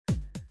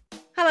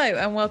Hello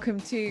and welcome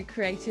to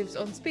Creatives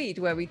on Speed,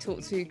 where we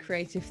talk to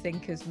creative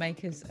thinkers,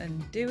 makers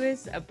and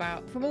doers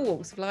from all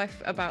walks of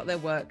life about their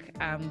work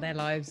and their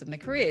lives and their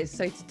careers.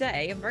 So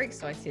today I'm very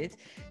excited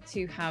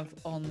to have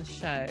on the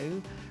show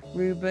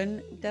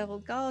Ruben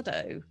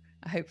Delgado.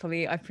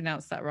 Hopefully I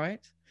pronounced that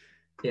right.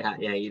 Yeah,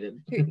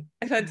 you did.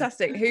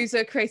 Fantastic. Who's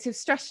a creative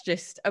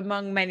strategist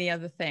among many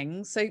other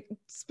things. So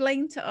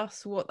explain to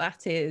us what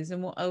that is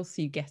and what else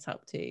you get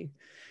up to.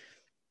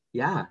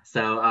 Yeah,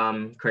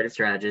 so creative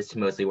strategist who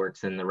mostly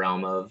works in the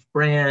realm of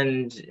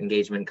brand,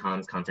 engagement,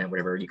 comms, content,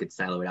 whatever you could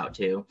silo it out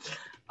to.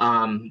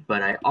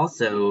 But I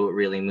also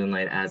really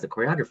moonlight as a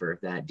choreographer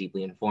that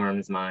deeply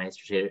informs my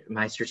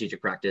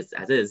strategic practice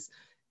as is.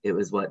 It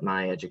was what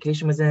my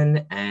education was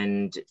in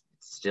and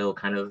still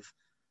kind of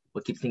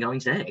what keeps me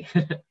going today.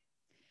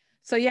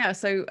 So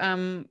sort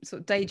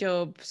of day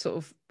job, sort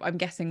of, I'm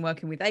guessing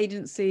working with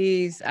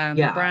agencies and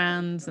Yeah,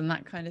 brands and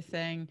that kind of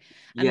thing.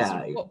 And yeah.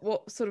 sort of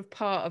what sort of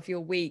part of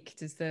your week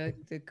does the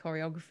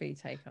choreography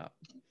take up?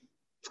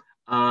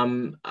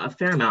 A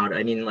fair amount.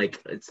 I mean, like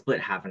it's split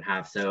half and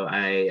half. So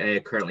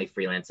I currently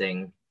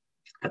freelancing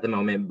at the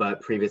moment,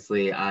 but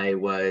previously I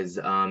was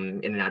in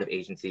and out of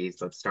agencies,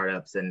 both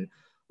startups and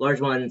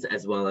large ones,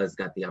 as well as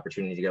got the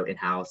opportunity to go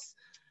in-house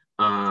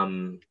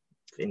in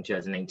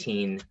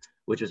 2019,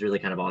 which was really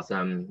kind of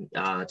awesome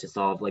to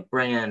solve like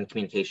brand,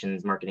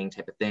 communications, marketing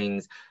type of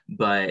things.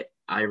 But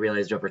I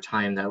realized over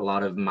time that a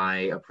lot of my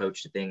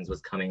approach to things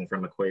was coming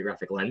from a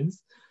choreographic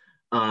lens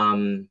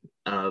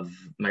of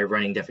my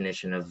running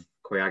definition of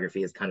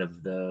choreography is kind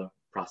of the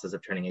process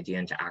of turning idea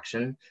into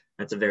action.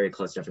 That's a very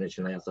close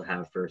definition I also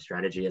have for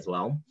strategy as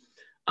well.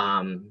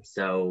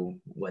 So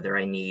whether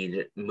I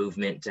need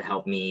movement to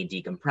help me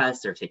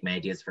decompress or take my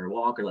ideas for a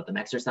walk or let them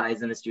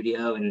exercise in the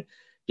studio and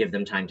give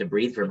them time to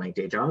breathe for my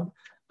day job,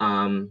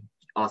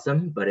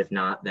 awesome. But if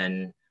not,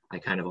 then I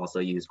kind of also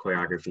use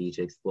choreography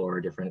to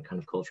explore different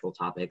kind of cultural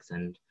topics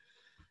and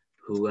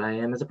who I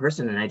am as a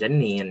person and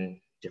identity and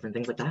different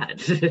things like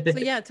that. So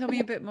yeah, tell me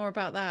a bit more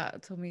about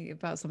that. Tell me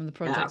about some of the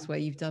projects where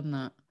you've done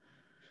that.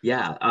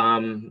 Yeah,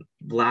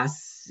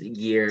 last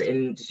year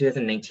in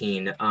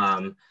 2019,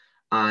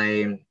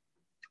 I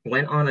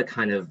went on a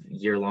kind of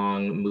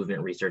year-long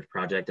movement research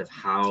project of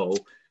how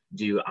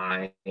do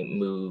I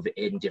move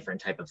in different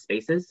type of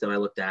spaces. So I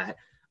looked at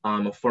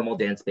a formal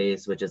dance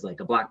space, which is like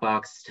a black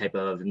box type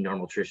of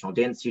normal traditional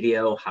dance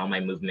studio, how my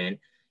movement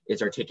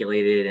is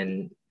articulated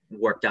and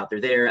worked out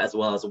through there, as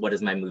well as what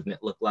does my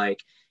movement look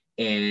like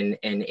in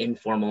an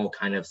informal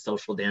kind of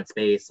social dance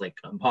space, like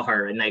a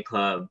bar, a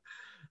nightclub,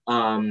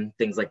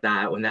 things like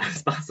that when that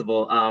is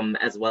possible,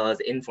 as well as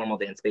informal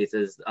dance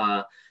spaces,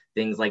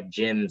 things like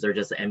gyms or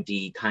just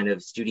empty kind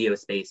of studio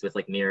space with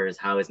like mirrors.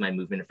 How is my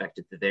movement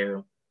affected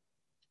there?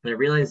 And I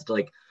realized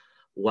like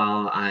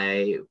while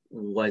I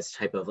was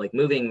type of like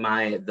moving,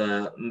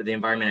 the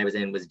environment I was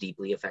in was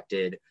deeply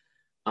affected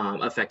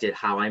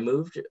how I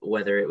moved,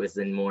 whether it was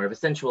in more of a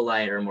sensual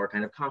light or more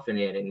kind of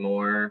confident and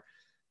more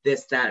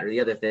this, that, or the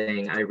other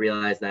thing. I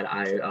realized that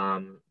I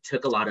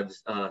took a lot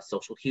of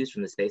social cues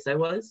from the space I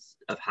was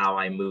of how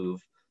I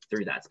move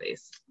through that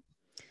space.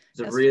 It's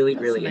a really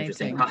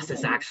interesting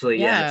process actually,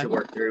 to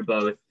work through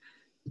both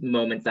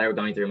moments that I were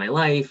going through in my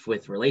life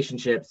with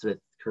relationships, with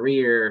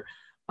career,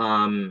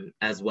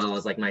 as well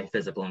as like my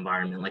physical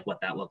environment, like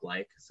what that looked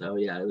like. So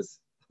yeah, it was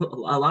a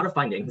lot of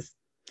findings.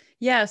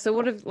 Yeah. So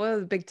what are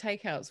the big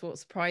takeouts? What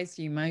surprised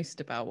you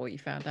most about what you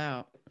found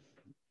out?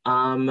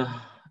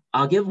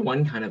 I'll give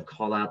one kind of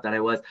call out that I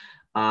was.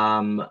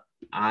 I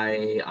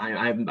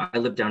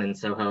live down in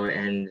Soho,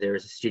 and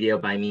there's a studio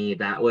by me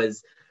that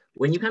was,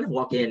 when you kind of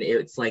walk in,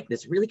 it's like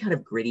this really kind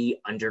of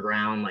gritty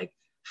underground, like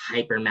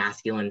hyper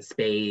masculine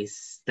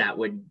space that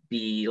would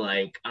be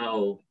like,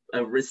 oh,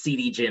 a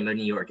seedy gym in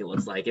New York. It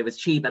looks like it was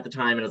cheap at the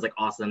time, and it was like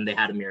awesome. They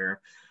had a mirror.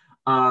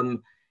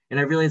 And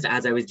I realized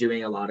as I was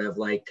doing a lot of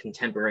like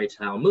contemporary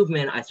style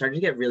movement, I started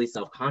to get really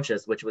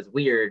self-conscious, which was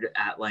weird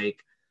at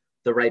like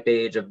the ripe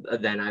age of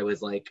then I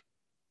was like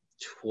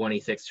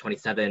 26,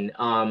 27.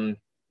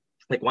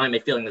 Like, why am I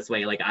feeling this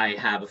way? Like, I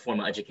have a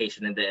formal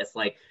education in this.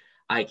 Like,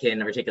 I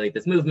can articulate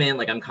this movement.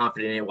 Like, I'm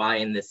confident in it. Why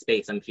in this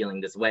space I'm feeling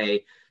this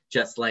way?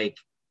 Just like,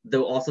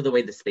 though, also the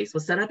way the space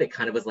was set up, it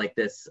kind of was like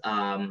this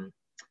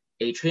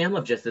atrium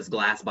of just this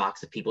glass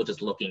box of people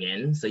just looking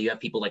in. So you have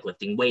people like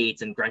lifting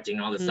weights and grunting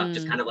and all this stuff,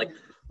 just kind of like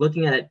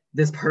looking at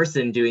this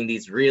person doing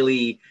these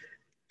really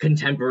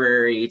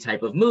contemporary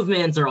type of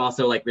movements, or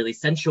also like really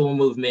sensual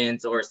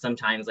movements, or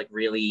sometimes like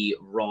really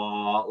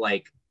raw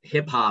like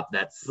hip hop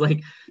that's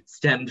like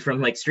stemmed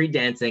from like street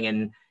dancing.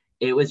 And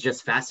it was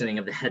just fascinating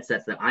of the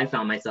headsets that I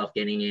found myself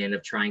getting in,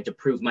 of trying to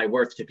prove my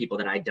worth to people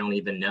that I don't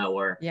even know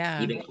or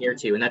even care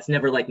to. And that's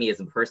never like me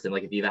as a person.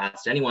 Like if you've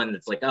asked anyone,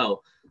 that's like,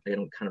 oh, I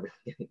don't kind of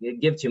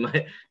give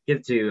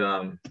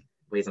to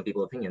ways on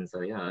people's opinions.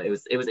 So yeah, it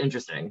was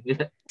interesting.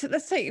 So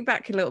let's take you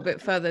back a little bit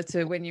further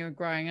to when you were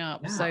growing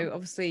up. So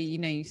obviously,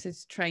 you said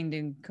trained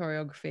in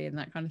choreography and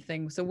that kind of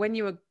thing. So when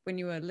you were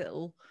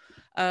little,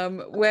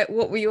 what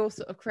were your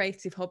sort of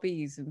creative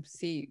hobbies and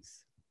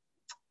pursuits?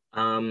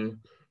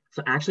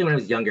 So actually, when I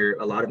was younger,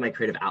 a lot of my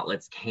creative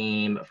outlets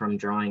came from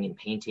drawing and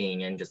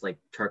painting and just like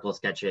charcoal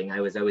sketching.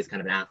 I was always kind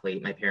of an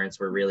athlete. My parents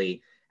were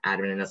really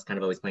adamant in us kind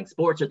of always playing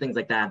sports or things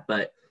like that.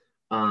 But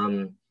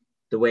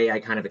the way I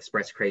kind of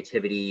expressed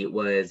creativity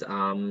was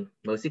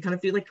mostly kind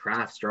of through like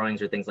crafts,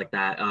 drawings, or things like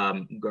that.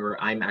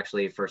 I'm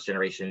actually first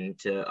generation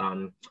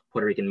to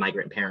Puerto Rican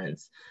migrant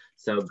parents.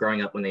 So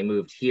growing up, when they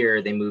moved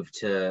here, they moved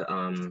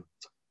to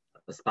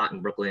a spot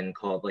in Brooklyn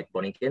called like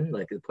Borinquen,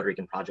 like the Puerto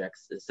Rican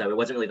projects. So it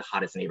wasn't really the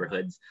hottest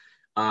neighborhoods.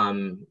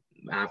 When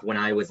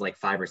I was like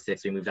 5 or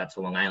 6, we moved out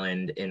to Long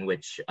Island, in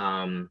which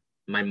my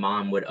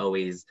mom would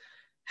always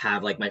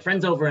have like my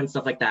friends over and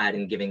stuff like that.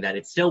 And giving that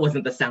it still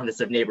wasn't the soundest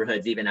of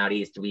neighborhoods, even out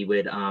east, we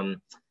would,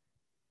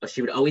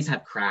 she would always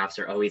have crafts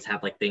or always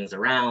have like things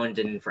around,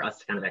 and for us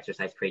to kind of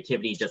exercise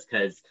creativity, just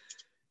because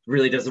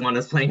really doesn't want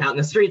us playing out in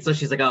the street. So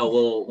she's like,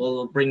 oh,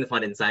 we'll bring the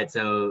fun inside.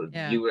 So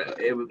Yeah.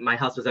 My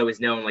house was always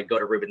known, like, go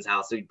to Ruben's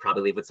house, so you'd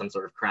probably leave with some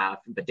sort of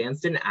craft. But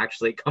dance didn't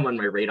actually come on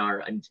my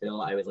radar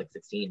until I was like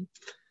 16.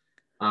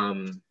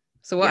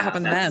 So what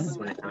happened then?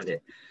 When I found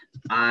it.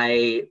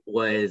 I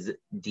was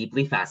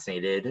deeply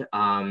fascinated.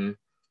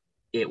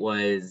 It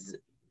was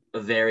a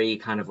very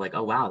kind of like,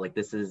 oh wow, like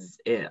this is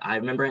it. I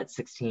remember at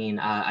 16,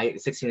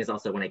 16 is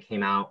also when I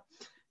came out.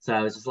 So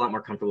I was just a lot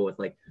more comfortable with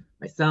like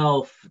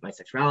myself, my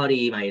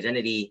sexuality, my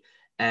identity.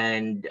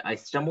 And I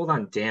stumbled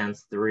on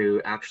dance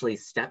through actually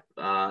step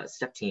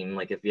team.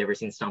 Like if you ever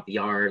seen Stomp the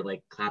Yard,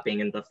 like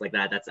clapping and stuff like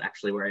that, that's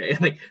actually where I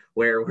like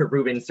where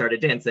Ruben started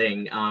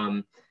dancing.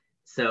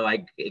 So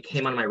it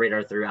came on my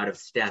radar through Out of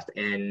Step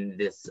and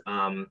this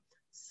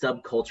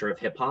subculture of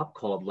hip hop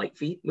called Light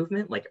Feet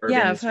movement, like urban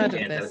I've heard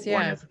of this.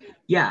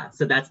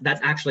 So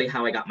that's actually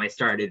how I got my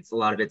start. It's a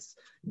lot of it's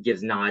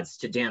gives nods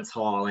to dance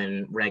hall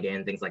and reggae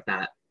and things like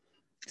that.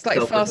 It's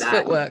like fast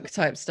footwork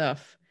type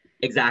stuff.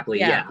 Exactly.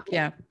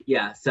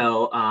 Yeah.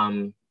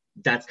 So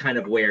that's kind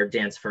of where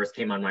dance first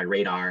came on my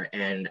radar.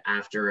 And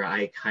after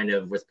I kind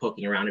of was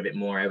poking around a bit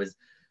more, I was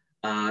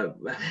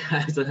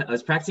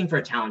practicing for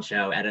a talent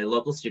show at a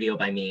local studio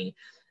by me,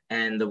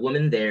 and the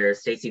woman there,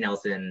 Stacey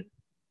Nelson,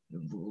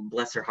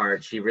 bless her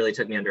heart, she really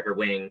took me under her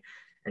wing.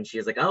 And she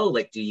was like, oh,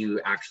 like, do you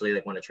actually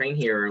like want to train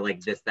here, or like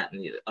this, that,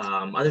 and the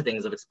other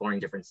things of exploring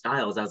different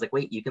styles. I was like,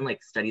 wait, you can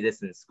like study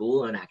this in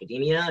school and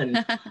academia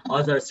and all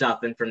this other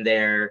stuff. And from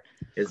there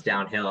is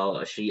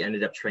downhill. She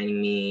ended up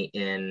training me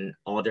in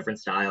all different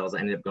styles. I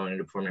ended up going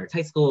to performing arts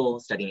high school,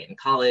 studying it in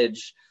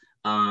college,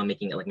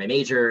 making it like my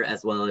major,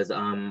 as well as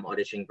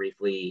auditioning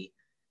briefly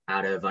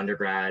out of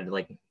undergrad,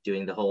 like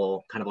doing the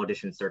whole kind of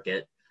audition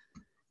circuit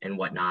and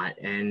whatnot.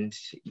 And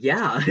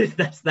yeah,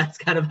 that's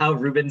kind of how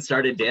Ruben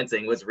started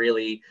dancing, was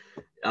really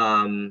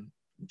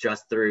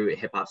just through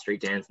hip hop street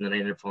dance. And then I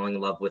ended up falling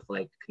in love with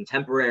like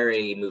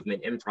contemporary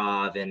movement,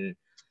 improv, and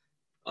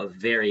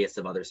various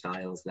of other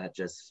styles that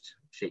just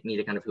shaped me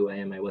to kind of who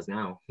I was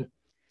now.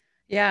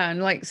 Yeah.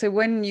 And like, so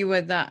when you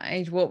were that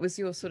age, what was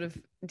your sort of,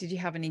 did you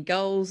have any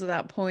goals at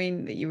that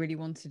point that you really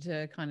wanted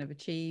to kind of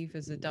achieve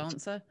as a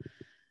dancer?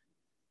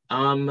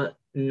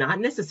 Not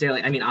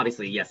necessarily. I mean,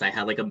 obviously, yes, I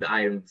had like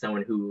I am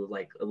someone who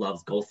like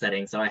loves goal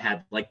setting. So I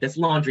had like this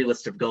laundry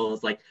list of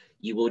goals, like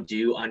you will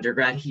do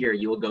undergrad here,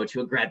 you will go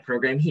to a grad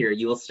program here,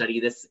 you will study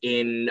this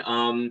in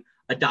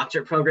a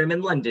doctorate program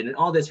in London, and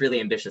all this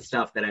really ambitious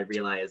stuff that I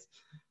realized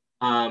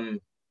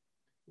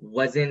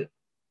wasn't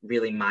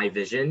really my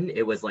vision.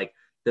 It was like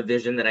the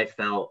vision that I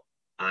felt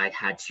I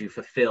had to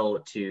fulfill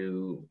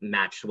to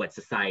match what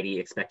society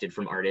expected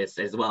from artists,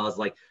 as well as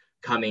like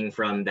coming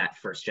from that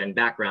first gen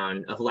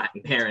background of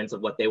Latin parents,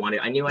 of what they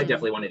wanted. I knew I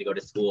definitely wanted to go to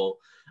school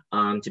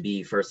to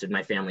be first in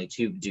my family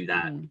to do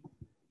that.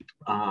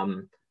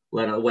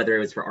 Whether it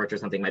was for arts or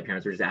something, my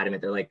parents were just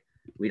adamant. They're like,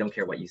 we don't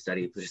care what you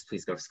study, just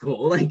please go to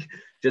school. Like,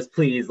 just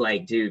please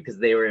like do, because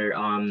they were,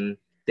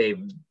 they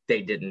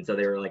didn't. So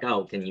they were like,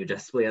 oh, can you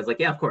just please? I was like,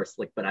 yeah, of course.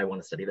 Like, but I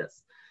want to study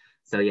this.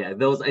 So yeah,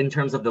 those, in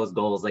terms of those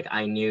goals, like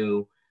I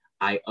knew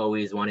I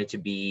always wanted to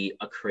be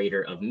a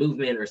creator of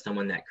movement or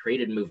someone that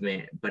created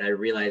movement, but I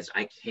realized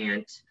I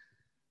can't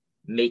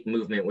make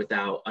movement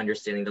without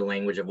understanding the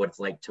language of what it's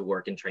like to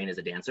work and train as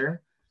a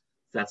dancer.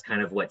 So that's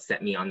kind of what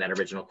set me on that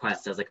original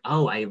quest. I was like,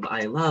 oh,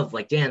 I love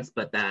like dance,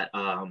 but that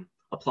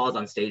applause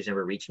on stage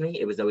never reached me.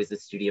 It was always the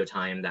studio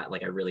time that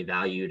like I really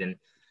valued, and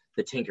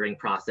the tinkering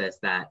process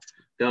that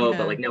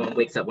but like no one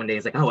wakes up one day and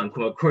is like, oh, I'm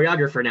a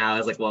choreographer now. I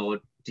was like, well,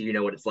 do you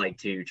know what it's like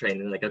to train?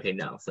 And they're like, okay,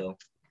 no. So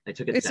I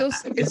took it. It's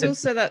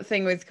also that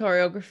thing with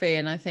choreography,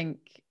 and I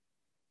think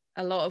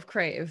a lot of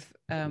creative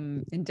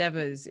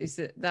endeavors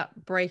is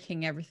that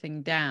breaking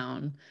everything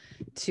down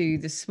to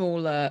the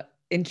smaller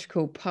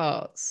integral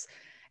parts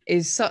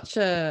is such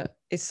a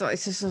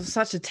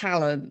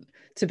talent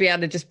to be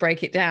able to just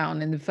break it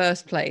down in the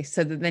first place,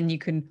 so that then you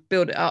can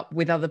build it up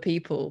with other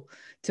people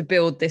to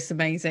build this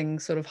amazing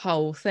sort of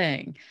whole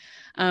thing.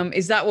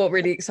 Is that what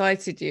really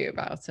excited you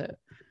about it?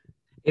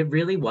 It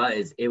really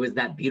was. It was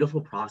that beautiful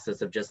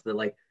process of just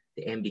the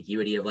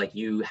ambiguity of like,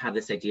 you have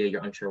this idea,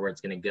 you're unsure where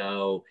it's going to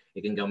go.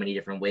 It can go many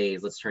different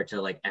ways. Let's start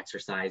to like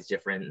exercise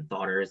different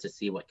thoughters to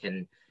see what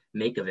can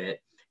make of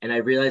it. And I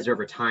realized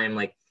over time,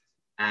 like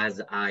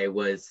as I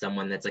was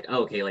someone that's like,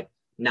 oh, okay, like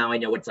now I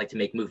know what it's like to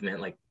make movement.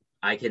 Like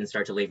I can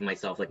start to label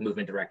myself like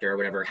movement director or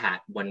whatever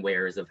hat one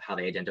wears of how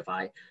they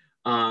identify.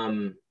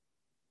 Um,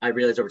 I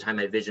realized over time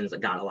my visions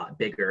got a lot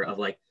bigger of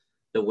like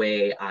the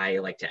way I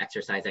like to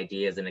exercise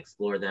ideas and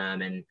explore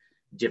them and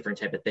different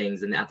type of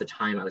things. And at the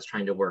time I was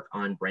trying to work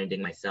on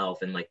branding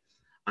myself, and like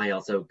I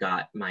also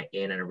got my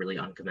in a really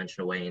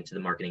unconventional way into the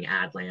marketing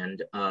ad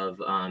land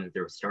of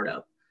their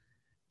startup,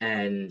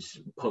 and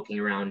poking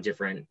around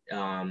different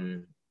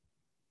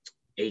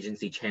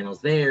agency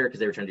channels there because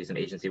they were trying to do some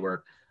agency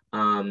work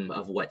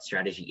of what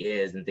strategy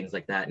is and things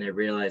like that. And I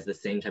realized the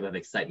same type of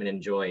excitement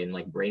and joy and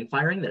like brain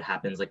firing that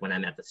happens like when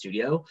I'm at the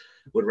studio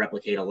would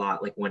replicate a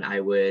lot like when I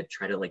would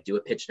try to like do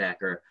a pitch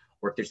deck or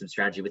work through some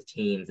strategy with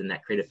teams and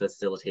that creative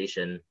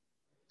facilitation.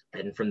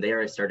 And from there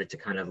I started to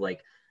kind of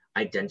like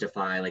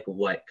identify like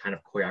what kind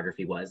of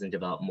choreography was and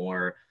develop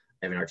more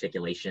of an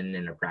articulation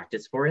and a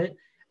practice for it.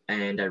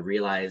 And I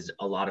realized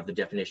a lot of the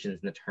definitions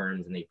and the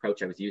terms and the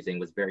approach I was using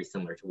was very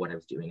similar to what I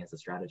was doing as a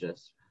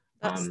strategist.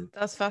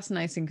 That's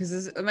fascinating,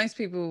 because most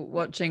people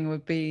watching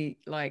would be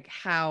like,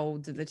 how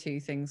do the two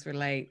things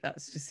relate? That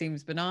just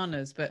seems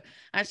bananas. But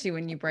actually,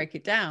 when you break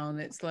it down,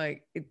 it's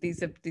like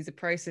these are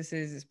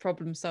processes, it's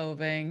problem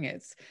solving,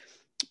 it's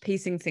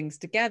piecing things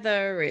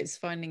together, it's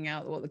finding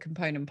out what the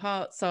component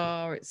parts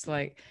are. It's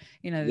like,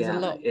 there's a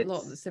lot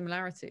of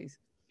similarities.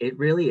 It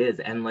really is.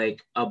 And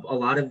like a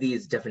lot of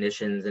these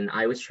definitions, and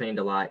I was trained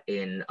a lot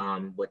in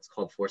what's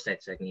called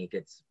Forsyth technique.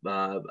 It's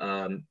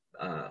born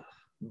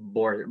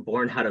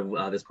out of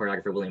this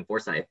choreographer, William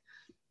Forsyth,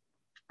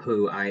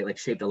 who I like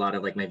shaped a lot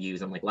of like my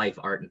views on like life,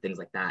 art, and things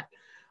like that.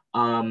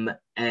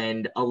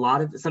 And a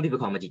lot of, some people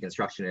call him a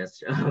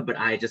deconstructionist, but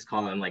I just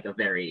call him like a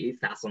very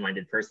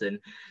facile-minded person.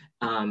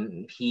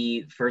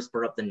 He first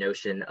brought up the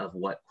notion of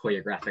what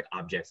choreographic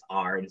objects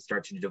are and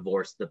start to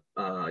divorce the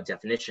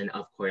definition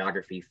of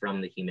choreography from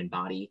the human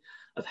body,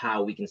 of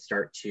how we can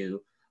start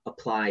to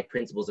apply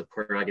principles of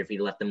choreography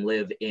to let them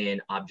live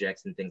in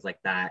objects and things like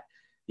that.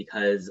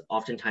 Because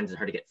oftentimes it's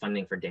hard to get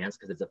funding for dance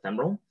because it's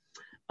ephemeral.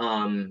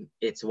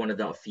 It's one of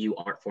the few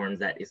art forms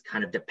that is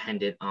kind of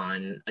dependent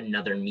on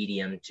another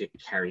medium to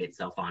carry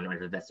itself on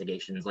with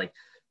investigations, like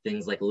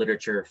things like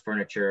literature,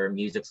 furniture,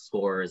 music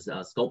scores,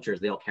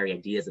 sculptures. They all carry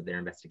ideas of their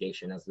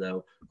investigation, as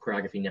though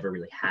choreography never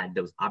really had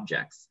those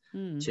objects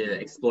to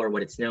explore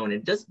what it's known.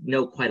 It does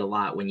know quite a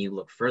lot when you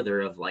look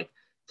further of like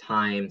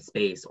time,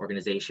 space,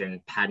 organization,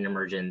 pattern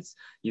emergence.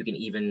 You can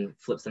even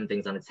flip some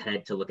things on its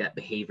head to look at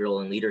behavioral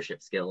and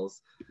leadership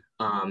skills,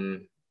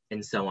 and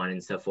so on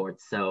and so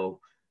forth. So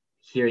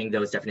hearing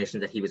those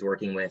definitions that he was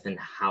working with and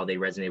how they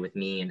resonate with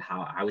me and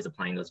how I was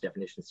applying those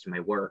definitions to my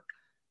work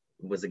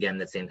was, again,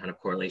 the same kind of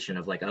correlation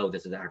of like, oh,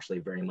 this is actually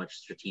very much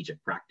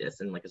strategic practice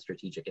and like a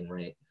strategic and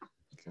right.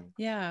 So.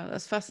 Yeah,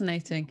 that's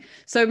fascinating.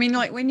 So I mean,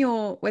 like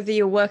whether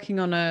you're working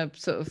on a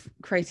sort of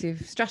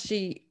creative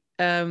strategy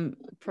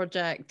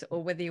project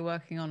or whether you're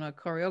working on a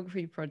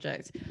choreography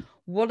project,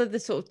 what are the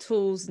sort of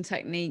tools and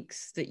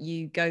techniques that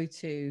you go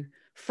to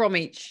from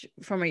each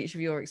of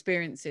your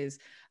experiences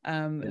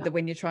that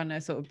when you're trying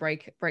to sort of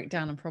break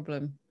down a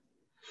problem?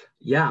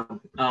 I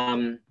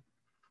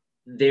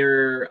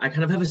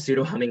kind of have a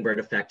pseudo hummingbird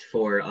effect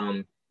for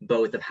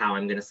both of how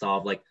I'm going to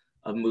solve like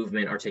a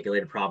movement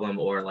articulated problem,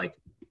 or like,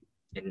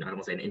 and I don't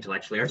want to say an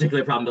intellectually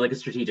articulated problem, but like a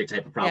strategic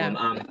type of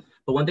problem.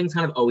 But one thing's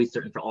kind of always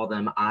certain for all of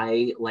them.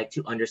 I like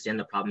to understand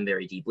the problem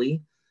very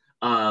deeply,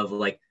 of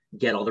like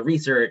get all the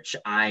research.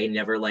 I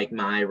never like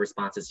my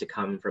responses to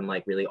come from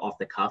like really off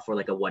the cuff or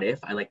like a what if.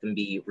 I like them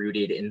be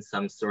rooted in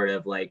some sort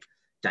of like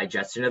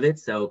digestion of it.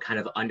 So kind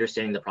of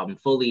understanding the problem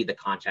fully, the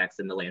context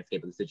and the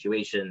landscape of the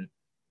situation,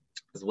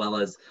 as well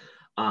as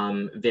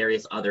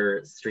various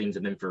other streams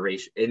of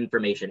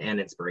information and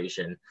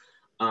inspiration.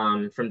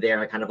 From there,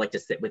 I kind of like to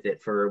sit with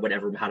it for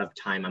whatever amount of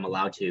time I'm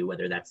allowed to,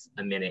 whether that's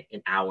a minute,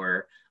 an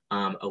hour,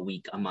 a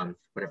week, a month,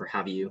 whatever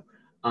have you.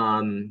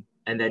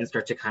 And then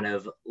start to kind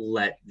of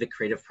let the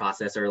creative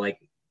process, or like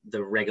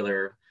the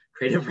regular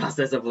creative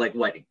process of like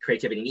what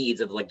creativity needs,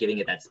 of like giving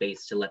it that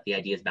space to let the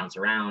ideas bounce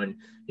around,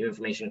 new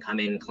information come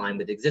in, climb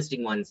with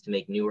existing ones to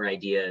make newer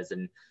ideas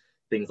and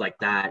things like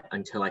that,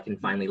 until I can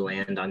finally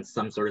land on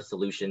some sort of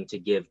solution to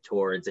give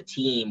towards a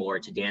team or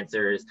to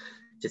dancers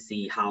to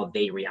see how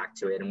they react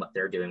to it and what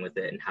they're doing with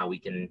it and how we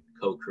can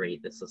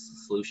co-create this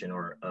solution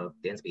or a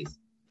dance piece.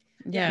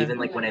 Yeah. Even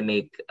like when I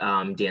make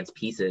dance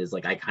pieces,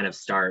 like I kind of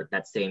start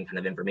that same kind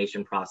of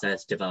information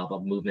process, develop a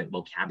movement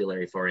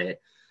vocabulary for it.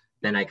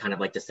 Then I kind of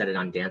like to set it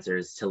on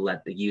dancers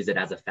to use it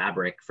as a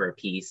fabric for a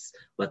piece,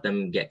 let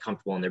them get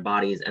comfortable in their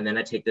bodies. And then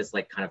I take this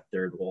like kind of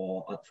third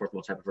wall, fourth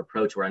wall type of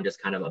approach, where I'm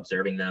just kind of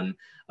observing them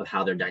of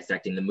how they're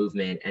dissecting the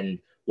movement and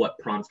what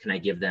prompts can I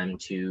give them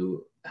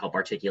to help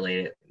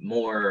articulate it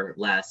more,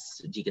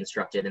 less,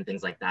 deconstruct it, and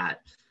things like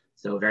that.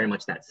 So very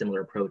much that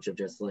similar approach of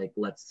just like,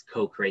 let's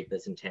co-create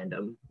this in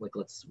tandem. Like,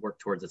 let's work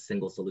towards a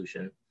single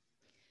solution.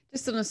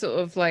 Just on a sort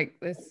of like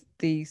this,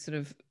 the sort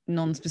of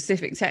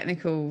non-specific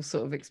technical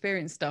sort of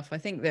experience stuff, I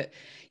think that,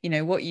 you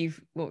know, what you've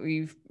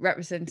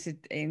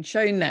represented and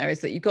shown there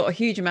is that you've got a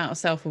huge amount of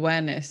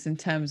self-awareness, in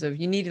terms of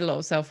you need a lot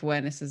of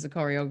self-awareness as a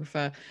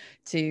choreographer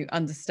to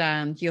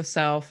understand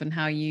yourself and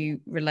how you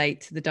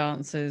relate to the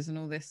dancers and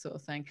all this sort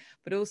of thing,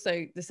 but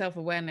also the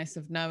self-awareness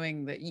of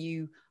knowing that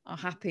you are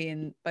happy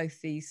in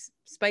both these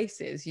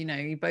spaces, you know,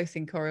 you're both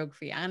in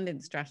choreography and in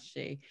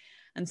strategy.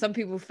 And some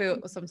people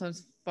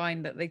sometimes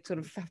find that they sort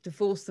of have to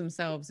force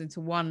themselves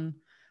into one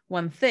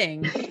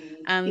thing.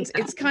 And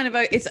Yeah. it's kind of,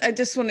 I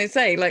just want to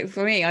say, like,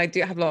 for me, I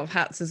do have a lot of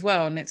hats as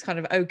well, and it's kind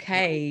of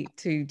okay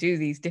to do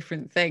these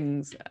different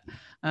things.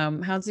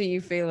 How do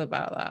you feel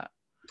about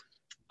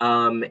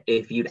that?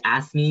 If you'd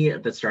asked me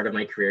at the start of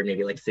my career,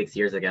 maybe like 6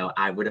 years ago,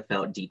 I would have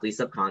felt deeply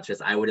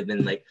subconscious. I would have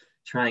been like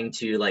trying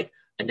to like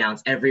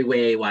announce every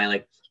way why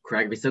like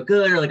choreography so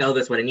good, or like, oh,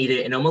 this what I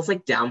needed, and almost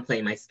like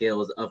downplay my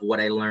skills of what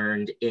I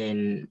learned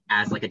in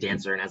as like a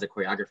dancer and as a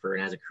choreographer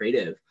and as a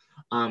creative,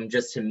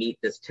 just to meet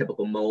this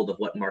typical mold of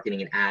what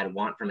marketing and ad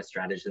want from a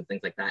strategist and things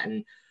like that.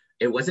 And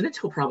it wasn't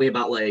until probably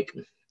about like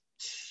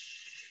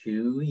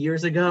 2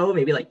 years ago,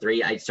 maybe like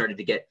three, I started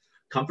to get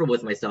comfortable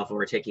with myself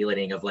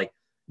articulating of like,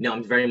 no,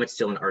 I'm very much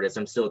still an artist.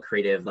 I'm still a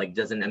creative. Like,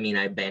 doesn't mean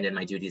I abandoned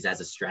my duties as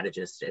a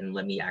strategist, and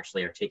let me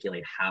actually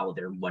articulate how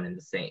they're one and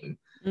the same.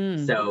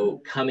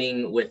 So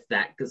coming with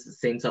that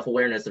same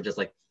self-awareness of just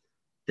like,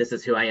 this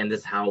is who I am,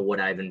 this is what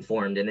I've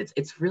informed. And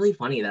it's really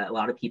funny that a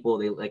lot of people,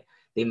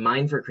 they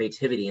mine for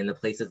creativity in the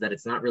places that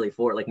it's not really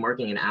for, like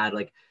marketing and ad.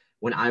 Like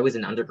when I was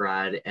an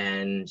undergrad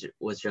and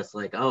was just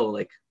like, oh,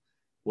 like,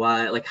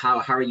 why, like how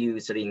are you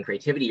studying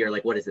creativity, or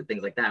like what is it,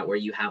 things like that, where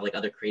you have like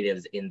other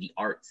creatives in the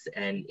arts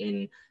and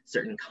in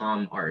certain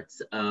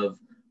arts of,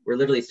 we're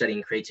literally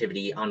studying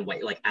creativity on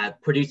white, like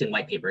producing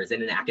white papers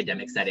in an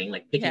academic setting,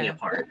 like picking it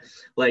apart.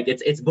 Like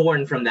it's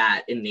born from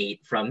that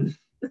innate from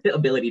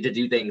ability to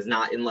do things,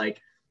 not in like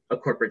a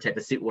corporate type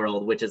of suit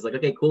world, which is like,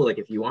 okay, cool, like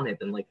if you want it,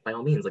 then like by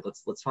all means, like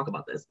let's talk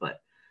about this.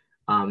 But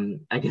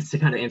I guess to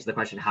kind of answer the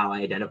question how I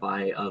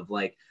identify of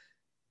like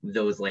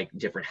those like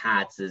different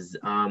hats is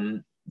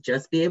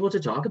just be able to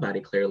talk about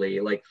it clearly.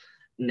 Like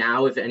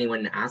now, if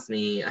anyone asks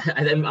me,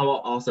 and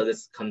also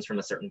this comes from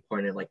a certain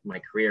point in like my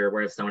career,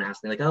 where if someone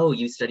asks me like, oh,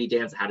 you study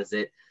dance,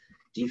 do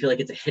you feel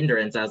like it's a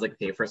hindrance? I was like,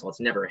 okay, first of all, it's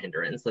never a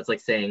hindrance. That's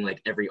like saying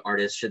like every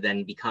artist should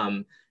then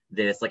become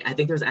this. Like I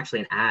think there's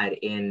actually an ad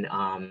in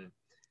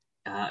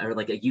or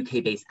like a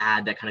UK based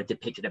ad that kind of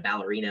depicted a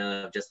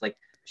ballerina of just like,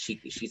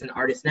 she's an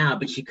artist now,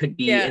 but she could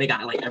be, and it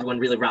got like everyone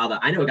really riled up.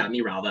 I know it got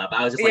me riled up.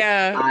 I was just like,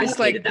 it's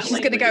like she's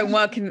going to go and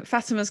work in,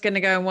 Fatima's going to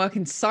go and work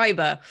in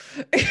cyber.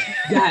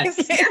 Yes,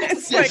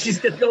 it's like, she's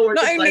going to go work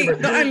in cyber.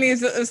 Not only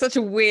is it such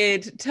a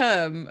weird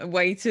term, a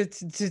way to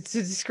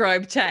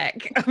describe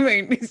tech. I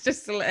mean, it's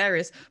just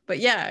hilarious. But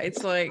yeah,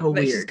 it's like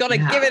she's got to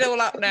give it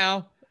all up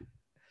now.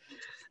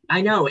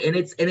 I know, and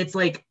it's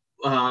like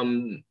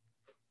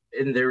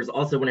and there's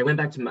also, when I went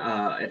back to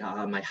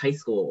my high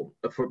school,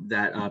 for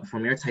that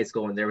performing arts high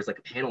school, and there was like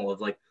a panel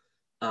of like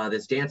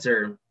this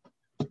dancer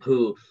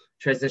who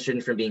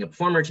transitioned from being a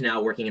performer to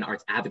now working in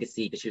arts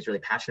advocacy because she was really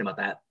passionate about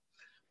that.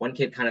 One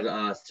kid kind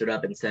of stood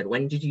up and said,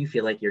 when did you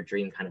feel like your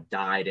dream kind of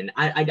died? And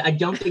I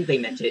don't think they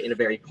meant it in a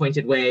very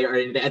pointed way, or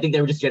I think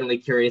they were just generally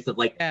curious of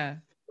like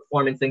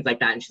performance, things like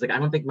that. And she's like, I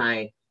don't think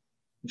my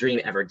dream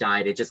ever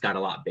died. It just got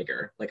a lot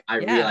bigger. Like I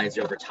realized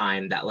over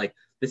time that like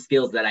the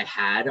skills that I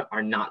had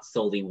are not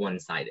solely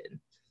one-sided.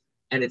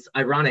 And it's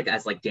ironic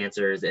as like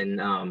dancers,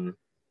 and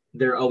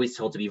they're always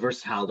told to be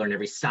versatile, learn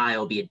every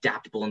style, be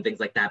adaptable and things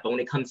like that. But when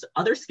it comes to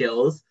other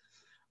skills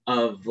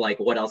of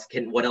like, what else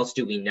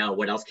do we know?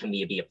 What else can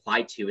we be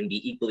applied to and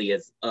be equally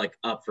as like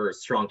up for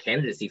strong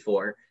candidacy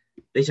for?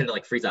 They tend to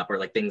like freeze up, or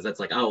like things that's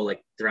like, oh,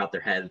 like throughout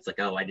their heads, like,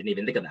 oh, I didn't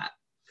even think of that.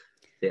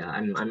 Yeah,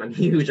 I'm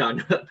huge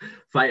on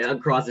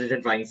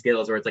cross-identifying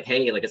skills, where it's like,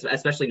 hey, like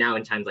especially now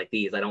in times like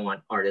these, I don't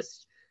want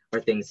artists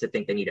or things to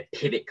think they need to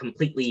pivot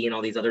completely and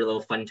all these other little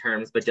fun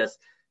terms, but just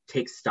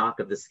take stock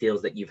of the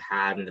skills that you've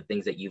had and the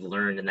things that you've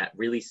learned, and that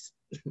really,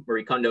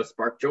 Marie Kondo,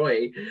 spark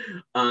joy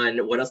on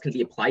what else can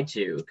be applied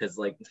to, because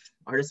like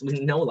artists, we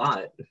know a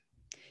lot.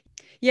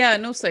 Yeah,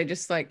 and also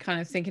just like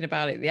kind of thinking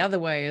about it the other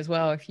way as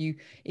well. If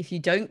you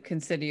don't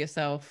consider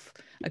yourself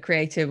a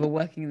creative or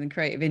working in the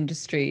creative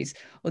industries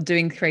or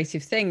doing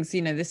creative things,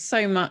 you know, there's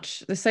so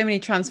many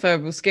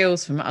transferable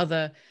skills from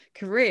other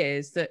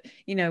careers that,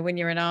 you know, when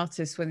you're an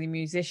artist, when you're a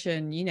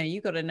musician, you know,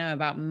 you've got to know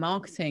about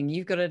marketing,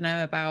 you've got to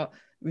know about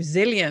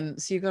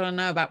resilience, you've got to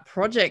know about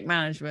project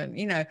management,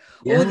 you know,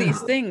 all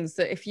these things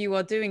that if you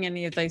are doing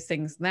any of those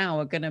things now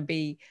are going to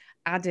be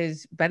added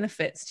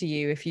benefits to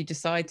you if you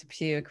decide to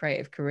pursue a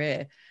creative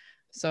career.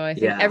 So I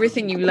think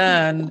everything you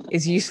learn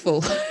is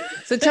useful.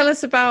 So tell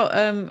us about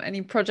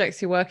any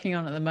projects you're working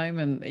on at the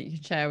moment that you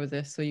can share with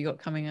us, or you got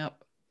coming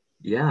up.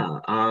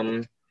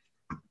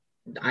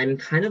 I'm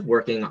kind of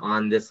working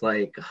on this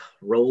like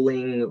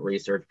rolling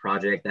research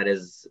project that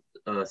is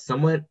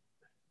somewhat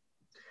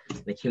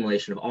an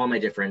accumulation of all my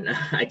different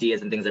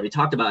ideas and things that we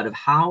talked about, of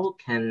how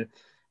can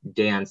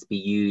dance be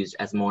used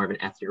as more of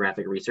an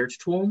ethnographic research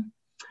tool.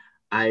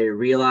 I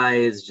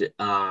realized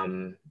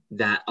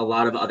that a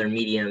lot of other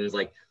mediums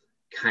like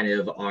kind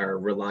of are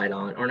relied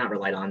on, or not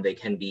relied on, they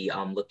can be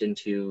looked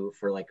into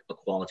for like a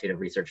qualitative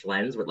research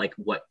lens with like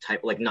what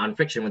type, like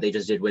nonfiction, what they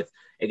just did with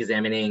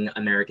examining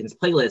Americans'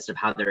 playlist of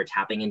how they're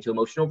tapping into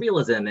emotional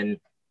realism and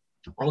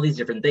all these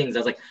different things. I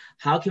was like,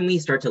 how can we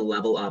start to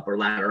level up or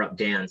ladder up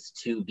dance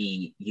to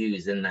be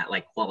used in that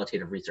like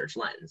qualitative research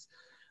lens?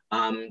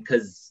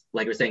 Because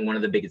like we're saying, one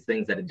of the biggest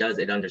things that it does,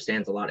 it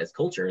understands a lot as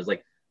culture is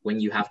like when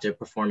you have to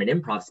perform an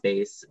improv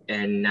space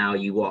and now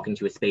you walk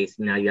into a space,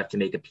 now you have to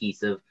make a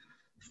piece of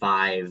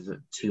 5,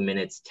 2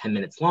 minutes, 10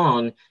 minutes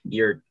long,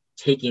 you're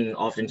taking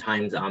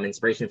oftentimes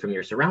inspiration from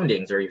your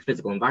surroundings or your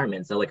physical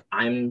environment. So like,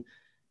 I'm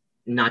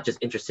not just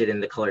interested in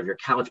the color of your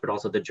couch, but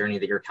also the journey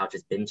that your couch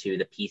has been to,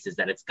 the pieces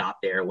that it's got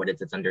there, what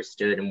it's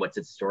understood, and what's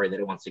its story that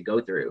it wants to go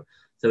through.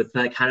 So it's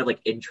that kind of like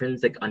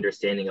intrinsic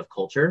understanding of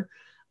culture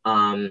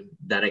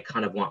that I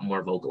kind of want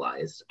more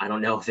vocalized. I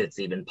don't know if it's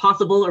even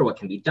possible or what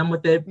can be done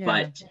with it,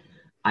 but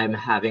I'm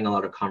having a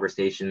lot of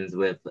conversations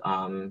with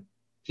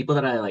people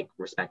that I like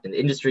respect in the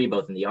industry,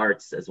 both in the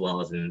arts as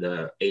well as in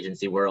the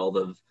agency world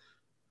of,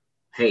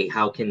 hey,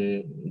 how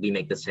can we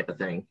make this type of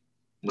thing?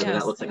 Whether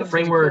that looks like a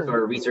framework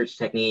or a research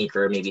technique,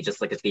 or maybe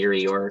just like a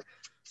theory or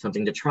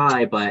something to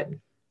try, but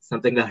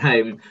something that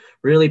I'm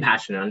really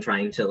passionate on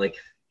trying to like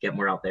get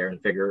more out there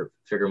and figure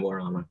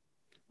more on.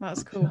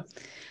 That's cool.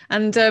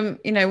 And,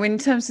 you know, in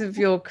terms of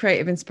your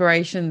creative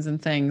inspirations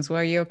and things,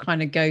 where are your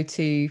kind of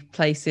go-to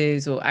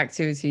places or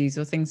activities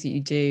or things that you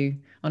do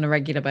on a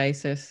regular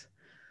basis?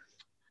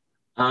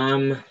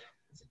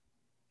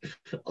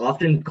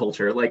 Often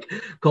culture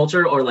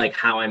or like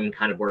how I'm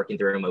kind of working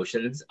through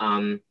emotions.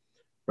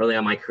 Early on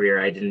in my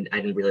career, I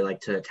didn't really like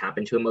to tap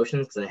into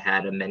emotions because I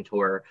had a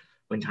mentor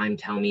one time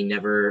tell me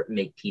never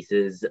make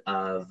pieces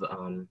of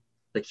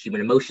like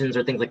human emotions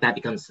or things like that.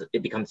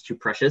 It becomes too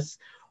precious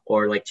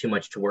or like too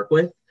much to work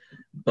with.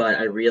 But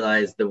I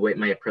realized the way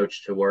my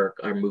approach to work,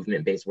 our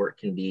movement-based work,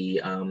 can be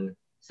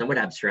somewhat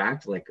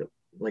abstract, like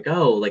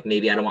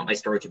maybe I don't want my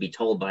story to be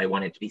told, but I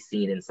want it to be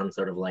seen in some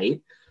sort of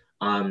light.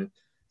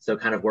 So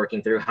kind of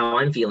working through how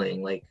I'm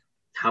feeling, like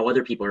how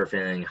other people are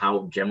feeling,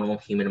 how general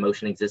human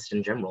emotion exists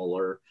in general,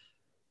 or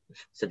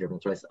it's a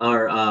different choice,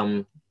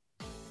 or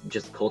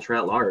just culture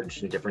at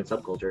large and different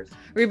subcultures.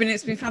 Ruben,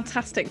 it's been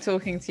fantastic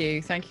talking to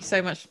you. Thank you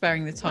so much for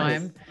sparing the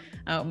time.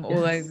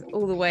 Nice.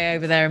 All the way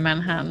over there in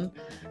Manhattan,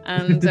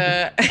 and you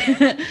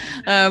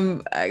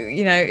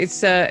know,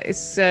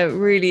 it's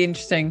really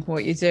interesting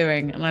what you're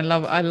doing, and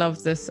I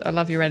love this. I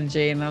love your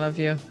energy, and I love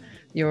your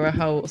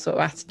whole sort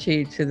of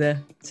attitude to the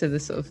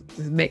sort of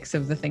the mix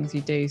of the things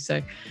you do.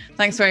 So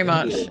thanks very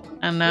much,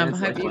 and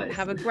hope you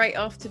have a great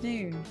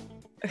afternoon.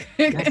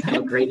 Yes,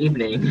 have a great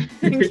evening.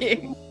 Thank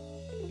you.